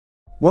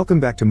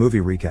Welcome back to Movie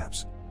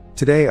Recaps.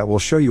 Today I will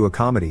show you a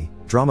comedy,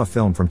 drama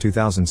film from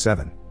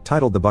 2007,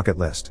 titled The Bucket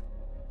List.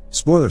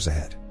 Spoilers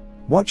ahead.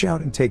 Watch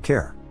out and take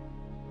care.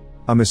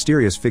 A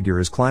mysterious figure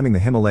is climbing the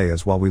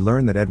Himalayas while we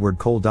learn that Edward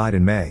Cole died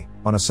in May,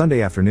 on a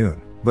Sunday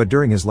afternoon, but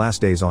during his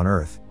last days on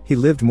Earth, he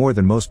lived more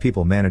than most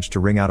people managed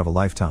to wring out of a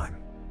lifetime.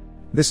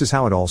 This is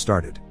how it all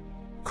started.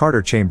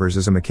 Carter Chambers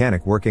is a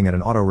mechanic working at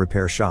an auto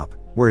repair shop,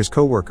 where his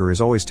co-worker is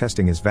always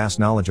testing his vast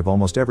knowledge of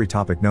almost every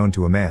topic known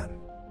to a man.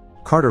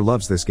 Carter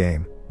loves this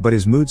game, but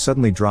his mood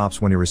suddenly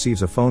drops when he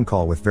receives a phone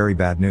call with very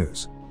bad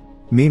news.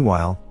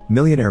 Meanwhile,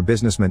 millionaire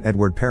businessman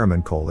Edward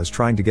Perriman Cole is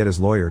trying to get his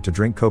lawyer to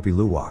drink Kopi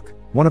Luwak,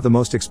 one of the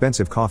most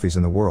expensive coffees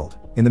in the world,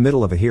 in the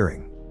middle of a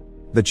hearing.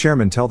 The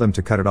chairman tell them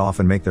to cut it off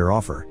and make their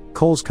offer.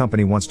 Cole's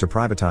company wants to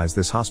privatize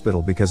this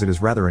hospital because it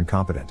is rather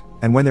incompetent,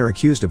 and when they're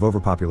accused of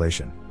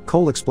overpopulation,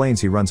 Cole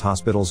explains he runs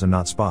hospitals and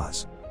not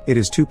spas. It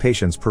is 2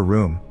 patients per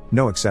room,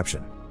 no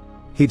exception.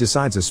 He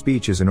decides a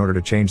speech is in order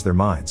to change their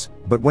minds,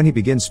 but when he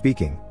begins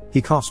speaking,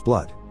 he coughs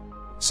blood.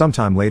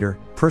 Sometime later,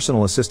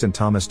 personal assistant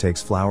Thomas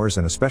takes flowers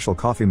and a special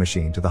coffee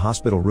machine to the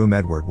hospital room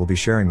Edward will be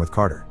sharing with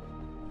Carter.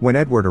 When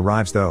Edward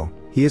arrives though,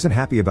 he isn't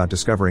happy about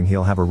discovering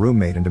he'll have a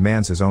roommate and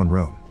demands his own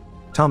room.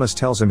 Thomas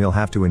tells him he'll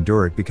have to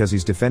endure it because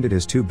he's defended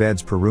his 2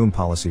 beds per room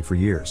policy for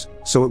years,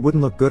 so it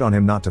wouldn't look good on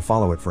him not to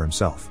follow it for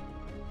himself.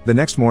 The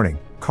next morning,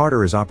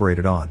 Carter is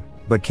operated on,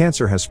 but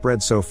cancer has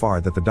spread so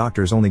far that the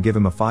doctors only give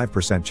him a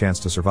 5% chance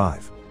to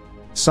survive.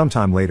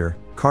 Sometime later,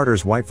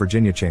 Carter's wife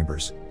Virginia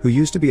Chambers, who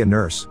used to be a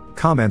nurse,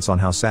 comments on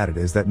how sad it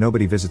is that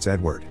nobody visits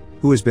Edward,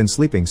 who has been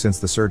sleeping since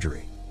the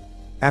surgery.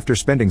 After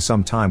spending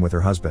some time with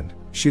her husband,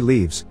 she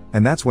leaves,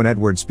 and that's when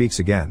Edward speaks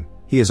again.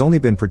 He has only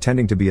been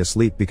pretending to be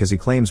asleep because he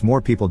claims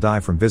more people die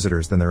from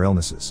visitors than their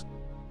illnesses.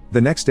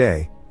 The next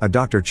day, a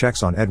doctor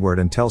checks on Edward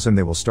and tells him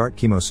they will start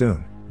chemo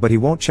soon, but he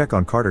won't check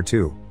on Carter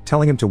too,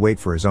 telling him to wait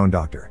for his own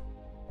doctor.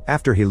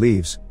 After he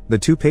leaves, the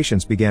 2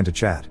 patients began to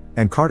chat,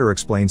 and Carter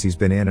explains he's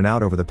been in and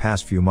out over the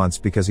past few months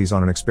because he's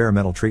on an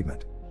experimental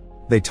treatment.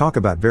 They talk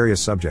about various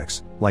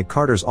subjects, like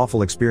Carter's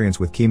awful experience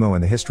with chemo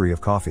and the history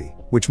of coffee,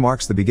 which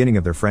marks the beginning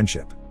of their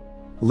friendship.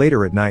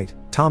 Later at night,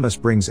 Thomas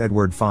brings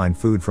Edward fine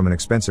food from an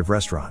expensive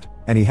restaurant,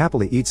 and he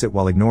happily eats it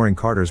while ignoring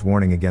Carter's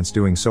warning against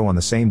doing so on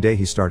the same day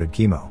he started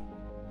chemo.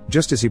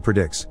 Just as he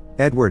predicts,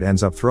 Edward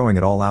ends up throwing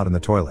it all out in the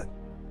toilet.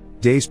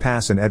 Days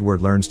pass and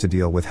Edward learns to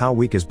deal with how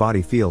weak his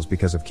body feels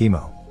because of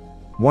chemo.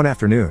 One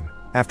afternoon,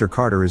 after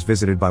Carter is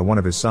visited by one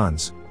of his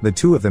sons, the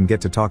 2 of them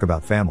get to talk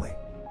about family.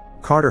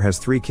 Carter has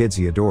 3 kids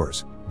he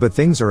adores, but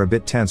things are a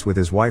bit tense with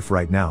his wife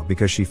right now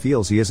because she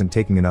feels he isn't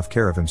taking enough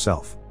care of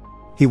himself.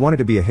 He wanted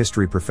to be a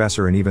history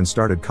professor and even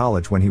started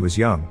college when he was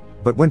young,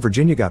 but when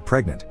Virginia got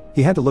pregnant,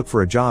 he had to look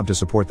for a job to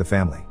support the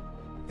family.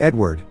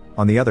 Edward,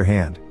 on the other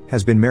hand,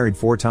 has been married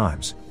 4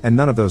 times, and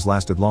none of those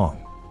lasted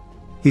long.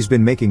 He's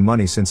been making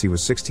money since he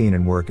was 16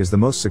 and work is the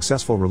most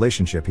successful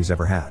relationship he's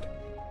ever had.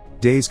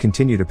 Days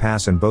continue to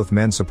pass and both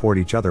men support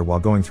each other while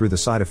going through the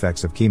side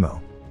effects of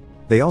chemo.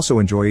 They also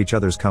enjoy each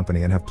other's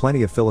company and have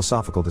plenty of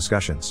philosophical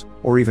discussions,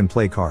 or even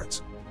play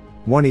cards.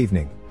 One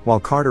evening, while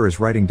Carter is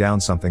writing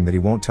down something that he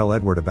won't tell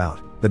Edward about,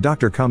 the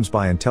doctor comes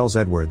by and tells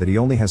Edward that he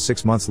only has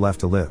 6 months left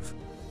to live.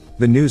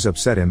 The news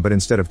upset him, but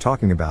instead of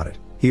talking about it,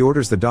 he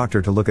orders the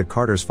doctor to look at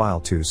Carter's file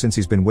too since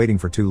he's been waiting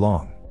for too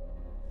long.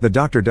 The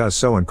doctor does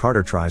so and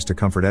Carter tries to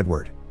comfort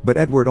Edward, but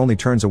Edward only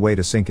turns away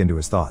to sink into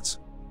his thoughts.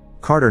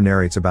 Carter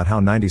narrates about how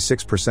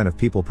 96% of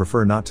people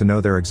prefer not to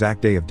know their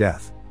exact day of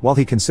death, while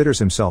he considers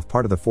himself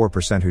part of the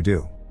 4% who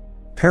do.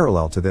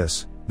 Parallel to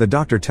this, the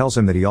doctor tells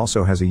him that he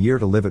also has a year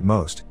to live at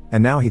most,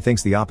 and now he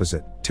thinks the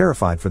opposite,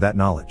 terrified for that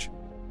knowledge.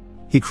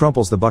 He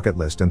crumples the bucket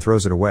list and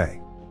throws it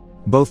away.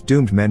 Both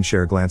doomed men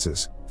share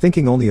glances,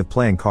 thinking only of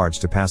playing cards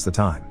to pass the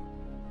time.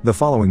 The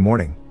following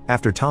morning,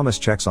 after Thomas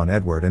checks on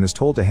Edward and is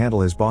told to handle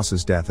his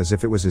boss's death as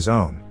if it was his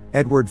own,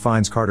 Edward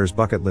finds Carter's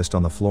bucket list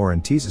on the floor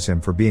and teases him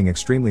for being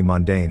extremely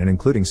mundane and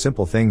including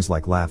simple things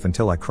like laugh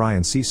until I cry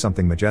and see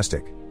something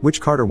majestic,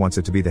 which Carter wants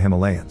it to be the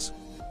Himalayas.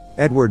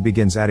 Edward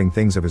begins adding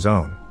things of his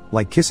own,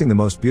 like kissing the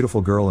most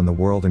beautiful girl in the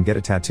world and get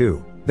a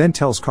tattoo, then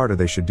tells Carter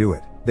they should do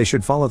it, they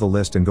should follow the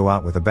list and go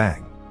out with a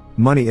bang.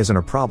 Money isn't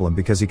a problem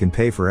because he can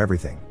pay for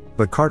everything,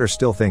 but Carter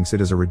still thinks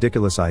it is a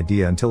ridiculous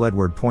idea until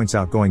Edward points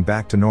out going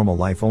back to normal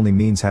life only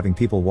means having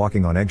people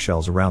walking on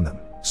eggshells around them,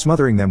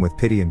 smothering them with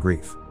pity and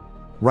grief.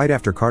 Right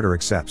after Carter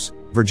accepts,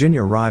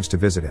 Virginia arrives to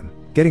visit him,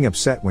 getting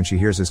upset when she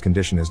hears his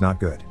condition is not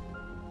good.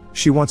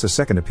 She wants a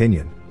second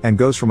opinion, and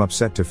goes from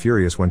upset to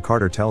furious when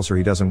Carter tells her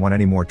he doesn't want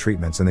any more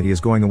treatments and that he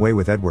is going away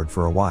with Edward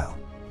for a while.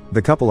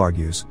 The couple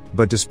argues,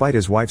 but despite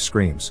his wife's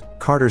screams,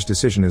 Carter's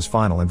decision is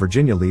final and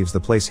Virginia leaves the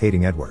place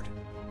hating Edward.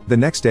 The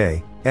next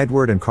day,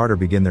 Edward and Carter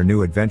begin their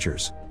new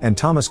adventures, and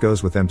Thomas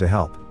goes with them to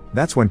help.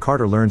 That's when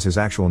Carter learns his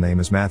actual name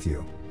is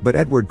Matthew, but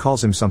Edward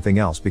calls him something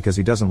else because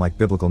he doesn't like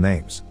biblical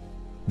names.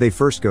 They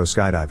first go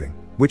skydiving,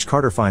 which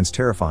Carter finds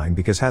terrifying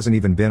because hasn't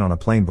even been on a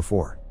plane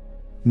before.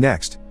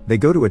 Next, they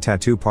go to a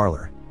tattoo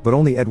parlor, but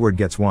only Edward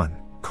gets one.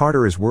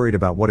 Carter is worried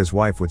about what his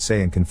wife would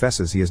say and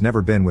confesses he has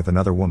never been with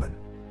another woman.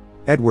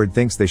 Edward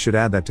thinks they should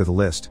add that to the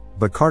list,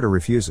 but Carter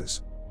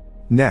refuses.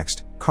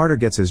 Next, Carter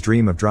gets his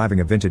dream of driving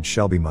a vintage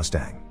Shelby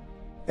Mustang.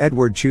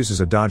 Edward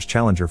chooses a Dodge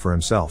Challenger for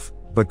himself,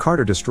 but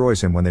Carter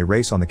destroys him when they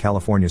race on the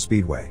California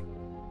Speedway.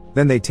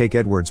 Then they take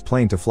Edward's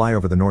plane to fly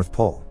over the North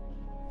Pole.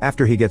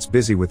 After he gets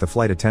busy with the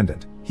flight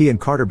attendant, he and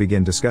Carter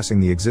begin discussing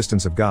the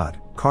existence of God.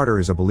 Carter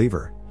is a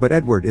believer, but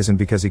Edward isn't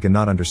because he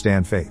cannot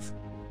understand faith.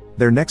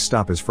 Their next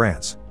stop is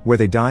France, where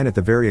they dine at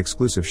the very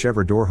exclusive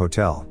Chevre d'Or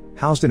Hotel,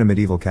 housed in a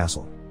medieval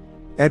castle.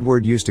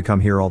 Edward used to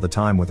come here all the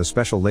time with a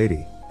special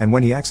lady, and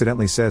when he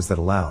accidentally says that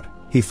aloud,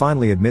 he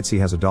finally admits he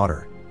has a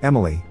daughter,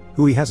 Emily,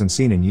 who he hasn't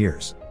seen in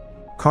years.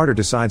 Carter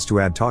decides to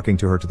add talking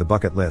to her to the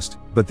bucket list,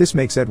 but this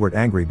makes Edward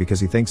angry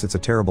because he thinks it's a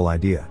terrible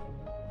idea.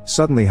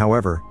 Suddenly,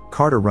 however,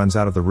 Carter runs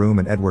out of the room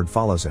and Edward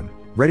follows him,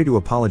 ready to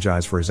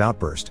apologize for his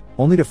outburst,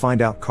 only to find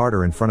out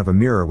Carter in front of a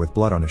mirror with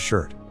blood on his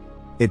shirt.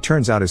 It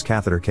turns out his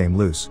catheter came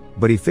loose,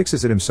 but he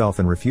fixes it himself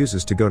and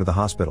refuses to go to the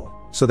hospital,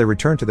 so they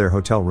return to their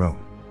hotel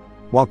room.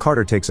 While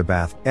Carter takes a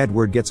bath,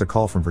 Edward gets a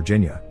call from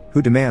Virginia,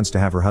 who demands to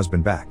have her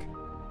husband back.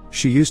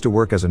 She used to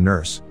work as a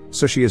nurse,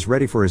 so she is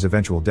ready for his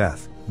eventual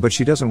death, but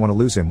she doesn't want to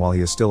lose him while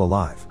he is still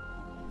alive.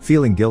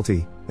 Feeling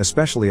guilty,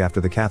 especially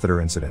after the catheter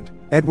incident,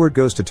 Edward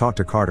goes to talk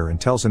to Carter and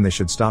tells him they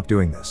should stop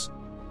doing this.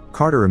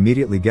 Carter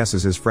immediately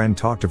guesses his friend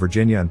talked to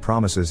Virginia and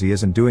promises he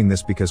isn't doing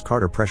this because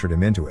Carter pressured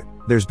him into it.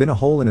 There's been a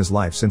hole in his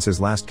life since his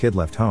last kid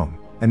left home,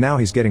 and now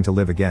he's getting to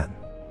live again.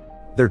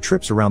 Their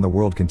trips around the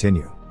world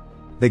continue.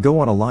 They go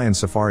on a lion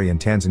safari in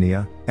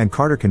Tanzania, and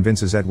Carter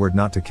convinces Edward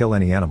not to kill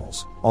any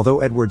animals, although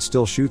Edward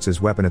still shoots his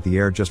weapon at the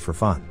air just for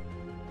fun.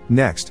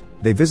 Next,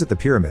 they visit the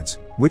pyramids,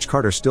 which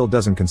Carter still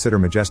doesn't consider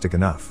majestic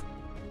enough.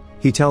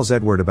 He tells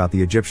Edward about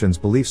the Egyptians'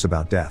 beliefs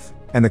about death,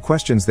 and the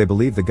questions they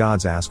believe the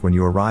gods ask when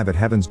you arrive at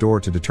heaven's door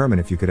to determine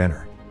if you could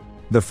enter.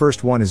 The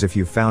first one is if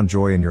you've found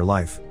joy in your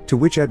life, to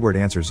which Edward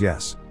answers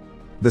yes.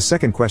 The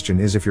second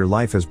question is if your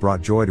life has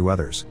brought joy to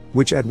others,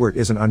 which Edward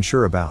isn't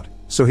unsure about,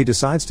 so he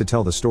decides to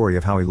tell the story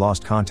of how he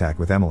lost contact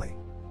with Emily.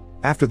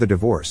 After the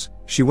divorce,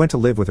 she went to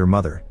live with her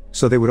mother,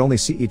 so they would only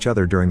see each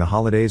other during the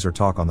holidays or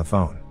talk on the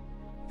phone.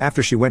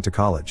 After she went to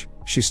college,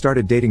 she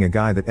started dating a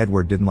guy that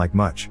Edward didn't like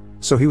much,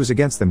 so he was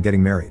against them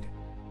getting married.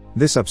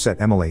 This upset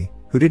Emily,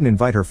 who didn't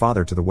invite her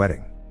father to the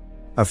wedding.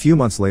 A few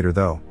months later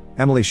though,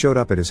 Emily showed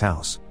up at his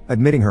house,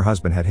 admitting her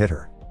husband had hit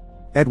her.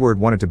 Edward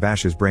wanted to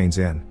bash his brains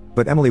in,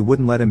 but Emily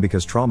wouldn't let him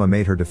because trauma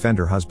made her defend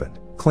her husband,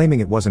 claiming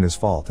it wasn't his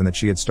fault and that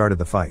she had started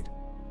the fight.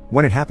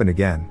 When it happened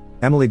again,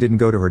 Emily didn't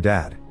go to her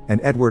dad, and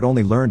Edward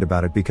only learned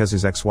about it because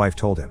his ex-wife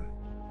told him.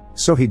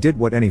 So he did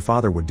what any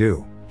father would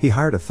do, he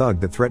hired a thug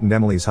that threatened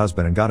Emily's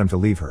husband and got him to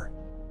leave her.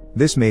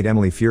 This made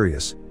Emily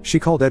furious, she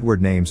called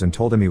Edward names and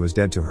told him he was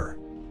dead to her.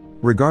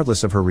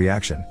 Regardless of her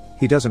reaction,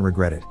 he doesn't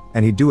regret it,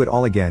 and he'd do it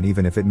all again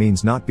even if it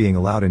means not being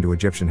allowed into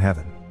Egyptian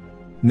heaven.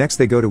 Next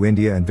they go to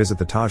India and visit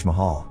the Taj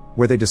Mahal,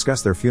 where they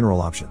discuss their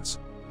funeral options.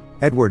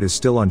 Edward is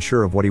still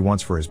unsure of what he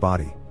wants for his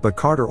body, but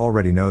Carter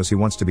already knows he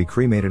wants to be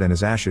cremated and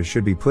his ashes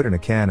should be put in a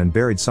can and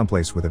buried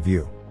someplace with a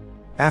view.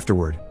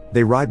 Afterward,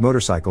 they ride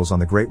motorcycles on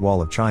the Great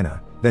Wall of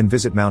China, then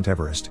visit Mount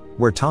Everest,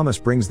 where Thomas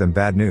brings them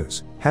bad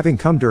news. Having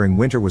come during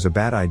winter was a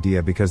bad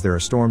idea because there are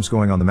storms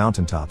going on the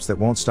mountaintops that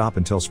won't stop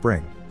until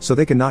spring, so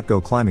they cannot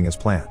go climbing as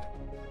planned.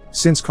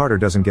 Since Carter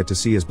doesn't get to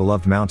see his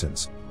beloved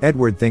mountains,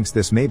 Edward thinks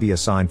this may be a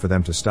sign for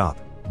them to stop,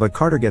 but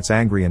Carter gets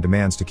angry and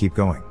demands to keep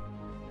going.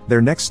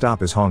 Their next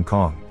stop is Hong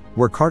Kong,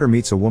 where Carter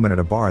meets a woman at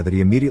a bar that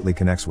he immediately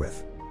connects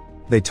with.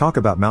 They talk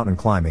about mountain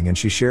climbing and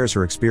she shares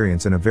her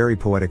experience in a very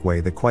poetic way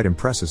that quite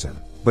impresses him,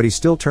 but he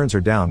still turns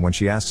her down when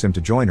she asks him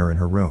to join her in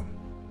her room.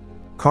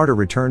 Carter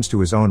returns to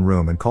his own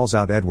room and calls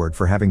out Edward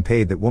for having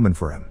paid that woman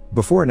for him,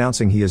 before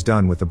announcing he is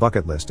done with the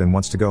bucket list and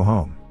wants to go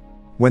home.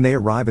 When they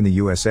arrive in the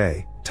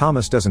USA,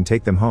 Thomas doesn't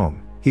take them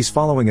home, he's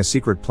following a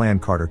secret plan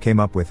Carter came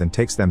up with and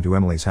takes them to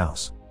Emily's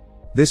house.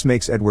 This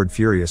makes Edward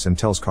furious and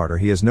tells Carter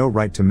he has no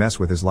right to mess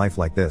with his life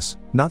like this,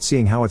 not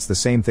seeing how it's the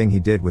same thing he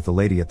did with the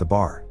lady at the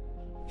bar.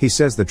 He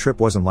says the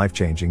trip wasn't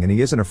life-changing and he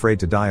isn't afraid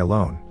to die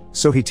alone,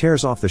 so he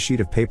tears off the sheet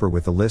of paper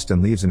with the list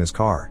and leaves in his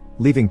car,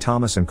 leaving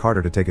Thomas and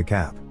Carter to take a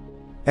cab.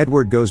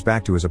 Edward goes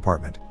back to his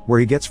apartment, where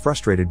he gets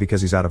frustrated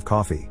because he's out of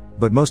coffee,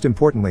 but most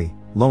importantly,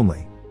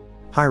 lonely.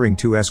 Hiring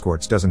 2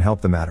 escorts doesn't help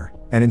the matter,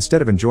 and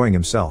instead of enjoying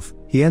himself,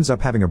 he ends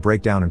up having a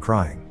breakdown and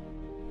crying.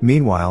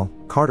 Meanwhile,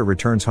 Carter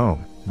returns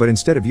home, but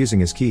instead of using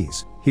his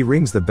keys, he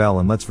rings the bell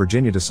and lets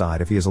Virginia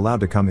decide if he is allowed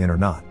to come in or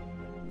not.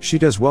 She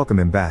does welcome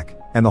him back,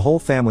 and the whole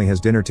family has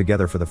dinner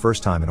together for the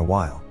first time in a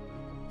while.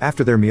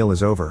 After their meal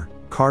is over,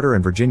 Carter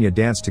and Virginia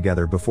dance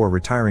together before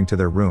retiring to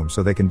their room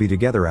so they can be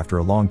together after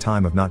a long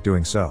time of not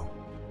doing so.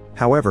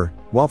 However,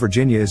 while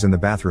Virginia is in the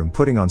bathroom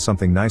putting on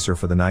something nicer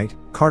for the night,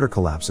 Carter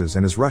collapses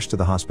and is rushed to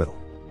the hospital.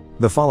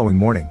 The following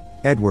morning,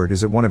 Edward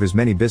is at one of his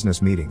many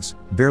business meetings,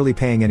 barely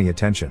paying any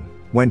attention,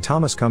 when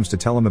Thomas comes to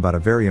tell him about a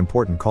very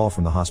important call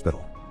from the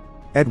hospital.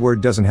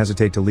 Edward doesn't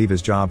hesitate to leave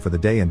his job for the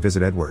day and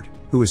visit Edward,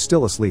 who is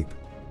still asleep.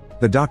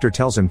 The doctor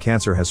tells him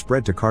cancer has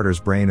spread to Carter's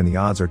brain and the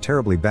odds are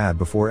terribly bad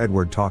before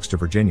Edward talks to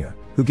Virginia,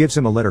 who gives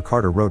him a letter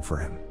Carter wrote for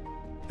him.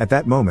 At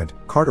that moment,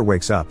 Carter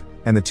wakes up,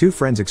 and the two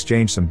friends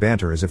exchange some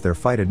banter as if their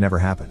fight had never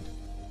happened.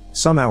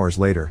 Some hours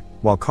later,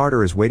 While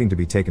Carter is waiting to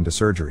be taken to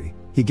surgery,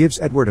 he gives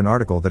Edward an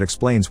article that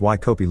explains why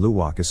Kopi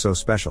Luwak is so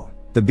special.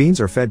 The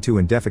beans are fed to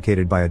and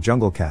defecated by a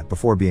jungle cat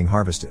before being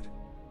harvested.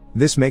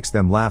 This makes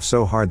them laugh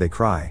so hard they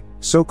cry,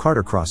 so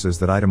Carter crosses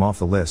that item off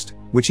the list,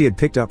 which he had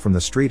picked up from the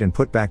street and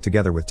put back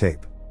together with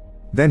tape.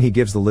 Then he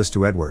gives the list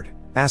to Edward,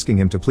 asking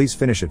him to please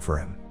finish it for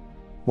him.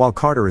 While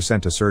Carter is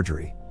sent to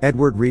surgery,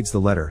 Edward reads the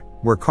letter,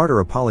 where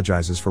Carter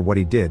apologizes for what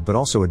he did but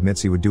also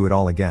admits he would do it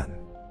all again.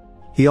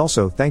 He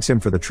also thanks him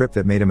for the trip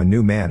that made him a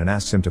new man and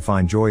asks him to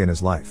find joy in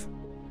his life.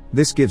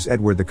 This gives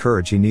Edward the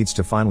courage he needs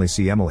to finally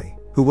see Emily,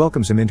 who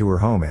welcomes him into her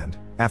home and,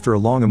 after a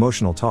long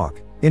emotional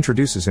talk,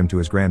 introduces him to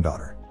his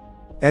granddaughter.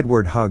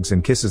 Edward hugs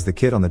and kisses the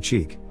kid on the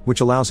cheek,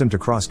 which allows him to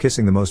cross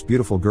kissing the most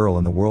beautiful girl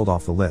in the world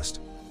off the list.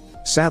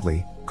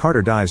 Sadly,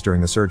 Carter dies during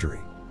the surgery.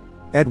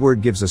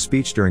 Edward gives a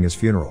speech during his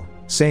funeral,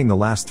 saying the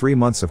last 3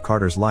 months of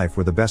Carter's life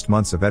were the best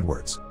months of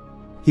Edward's.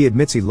 He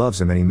admits he loves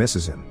him and he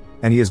misses him,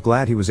 and he is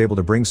glad he was able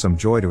to bring some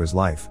joy to his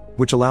life,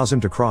 which allows him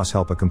to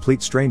help a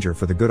complete stranger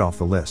for the good off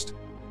the list.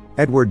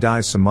 Edward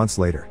dies some months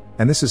later,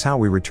 and this is how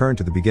we return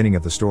to the beginning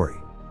of the story.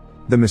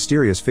 The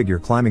mysterious figure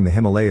climbing the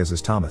Himalayas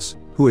is Thomas,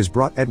 who has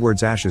brought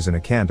Edward's ashes in a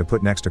can to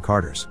put next to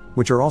Carter's,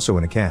 which are also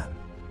in a can.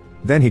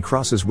 Then he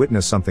crosses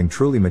witness something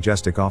truly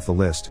majestic off the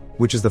list,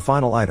 which is the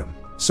final item,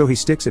 so he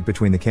sticks it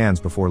between the cans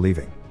before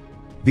leaving.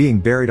 Being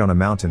buried on a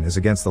mountain is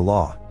against the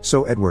law,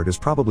 so Edward is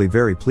probably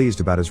very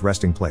pleased about his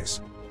resting place.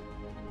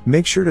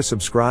 Make sure to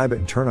subscribe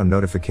and turn on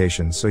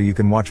notifications so you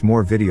can watch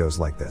more videos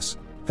like this.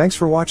 Thanks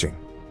for watching.